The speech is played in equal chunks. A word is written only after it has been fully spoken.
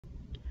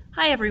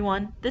Hi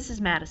everyone, this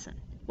is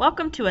Madison.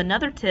 Welcome to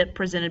another tip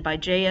presented by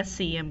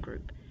JSCM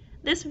Group.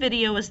 This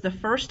video is the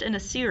first in a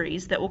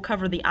series that will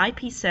cover the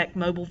IPSec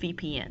mobile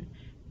VPN.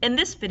 In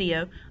this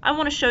video, I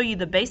want to show you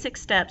the basic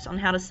steps on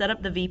how to set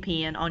up the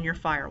VPN on your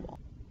firewall.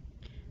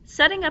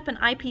 Setting up an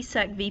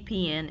IPSec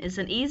VPN is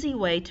an easy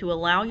way to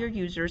allow your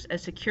users a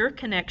secure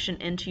connection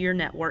into your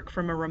network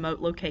from a remote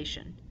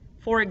location.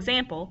 For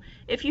example,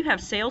 if you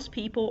have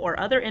salespeople or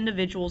other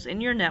individuals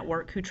in your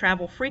network who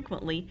travel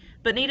frequently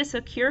but need a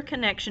secure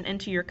connection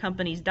into your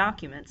company's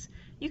documents,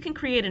 you can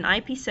create an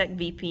IPSec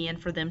VPN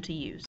for them to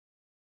use.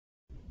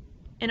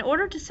 In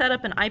order to set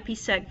up an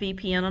IPSec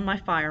VPN on my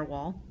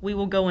firewall, we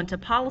will go into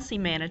Policy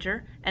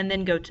Manager and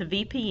then go to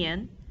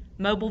VPN,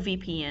 Mobile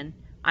VPN,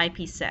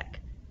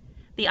 IPSec.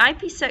 The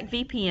IPSec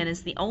VPN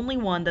is the only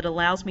one that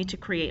allows me to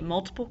create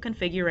multiple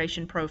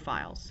configuration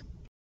profiles.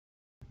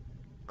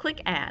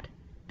 Click Add.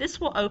 This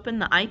will open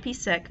the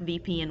IPSec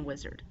VPN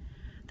wizard.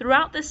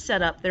 Throughout this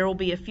setup, there will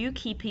be a few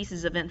key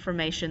pieces of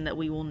information that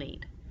we will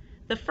need.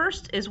 The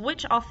first is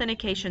which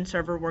authentication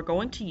server we're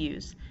going to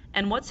use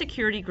and what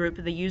security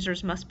group the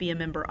users must be a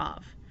member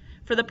of.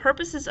 For the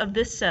purposes of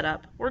this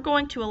setup, we're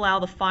going to allow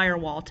the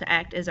firewall to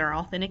act as our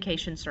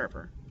authentication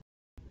server.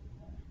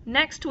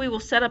 Next, we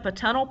will set up a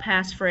tunnel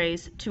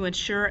passphrase to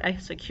ensure a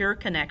secure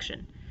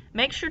connection.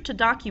 Make sure to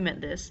document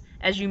this,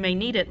 as you may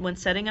need it when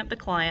setting up the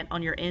client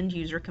on your end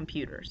user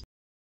computers.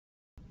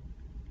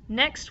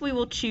 Next, we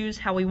will choose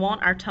how we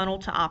want our tunnel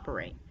to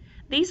operate.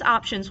 These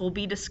options will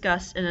be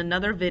discussed in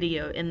another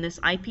video in this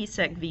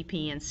IPSec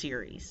VPN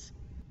series.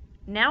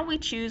 Now we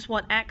choose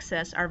what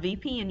access our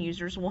VPN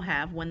users will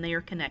have when they are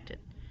connected.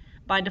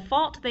 By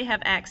default, they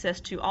have access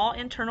to all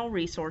internal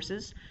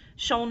resources,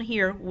 shown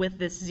here with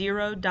this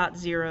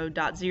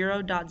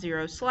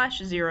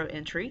 0.0.0.0/0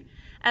 entry,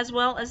 as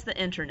well as the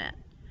internet.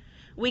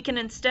 We can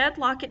instead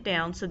lock it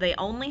down so they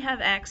only have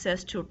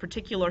access to a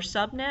particular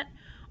subnet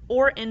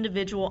or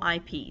individual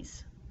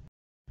IPs.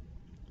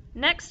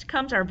 Next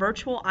comes our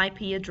virtual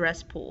IP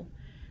address pool.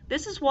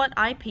 This is what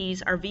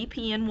IPs our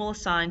VPN will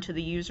assign to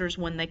the users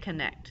when they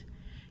connect.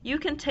 You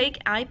can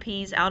take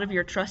IPs out of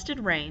your trusted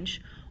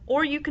range,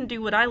 or you can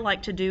do what I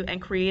like to do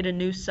and create a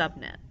new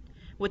subnet.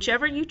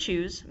 Whichever you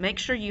choose, make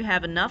sure you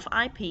have enough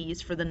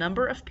IPs for the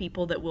number of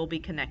people that will be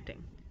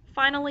connecting.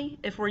 Finally,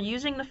 if we're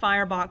using the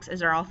Firebox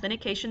as our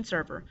authentication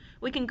server,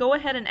 we can go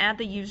ahead and add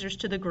the users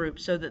to the group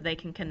so that they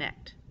can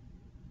connect.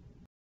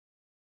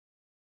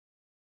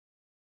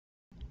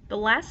 The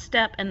last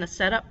step in the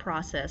setup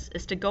process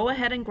is to go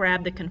ahead and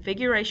grab the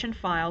configuration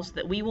files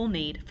that we will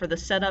need for the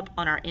setup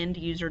on our end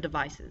user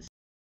devices.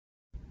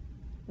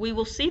 We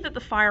will see that the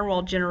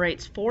firewall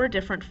generates 4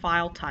 different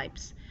file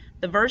types.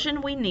 The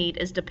version we need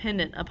is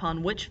dependent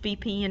upon which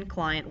VPN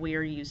client we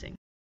are using.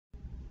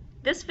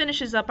 This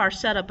finishes up our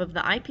setup of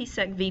the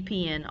IPSec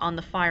VPN on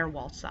the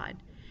firewall side.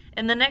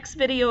 In the next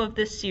video of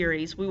this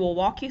series, we will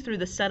walk you through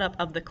the setup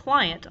of the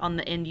client on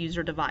the end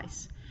user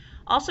device.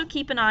 Also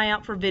keep an eye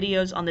out for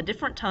videos on the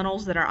different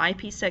tunnels that our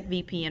IPSec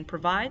VPN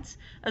provides,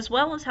 as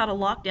well as how to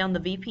lock down the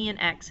VPN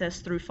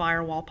access through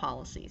firewall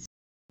policies.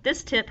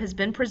 This tip has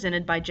been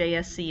presented by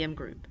JSCM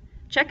Group.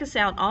 Check us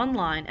out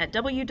online at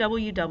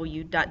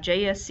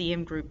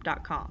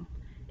www.jscmgroup.com.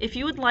 If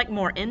you would like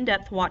more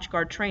in-depth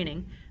WatchGuard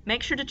training,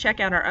 make sure to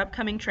check out our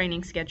upcoming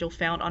training schedule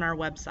found on our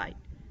website.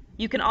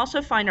 You can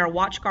also find our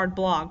WatchGuard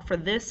blog for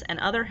this and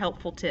other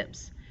helpful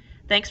tips.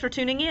 Thanks for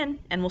tuning in,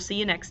 and we'll see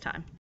you next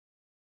time.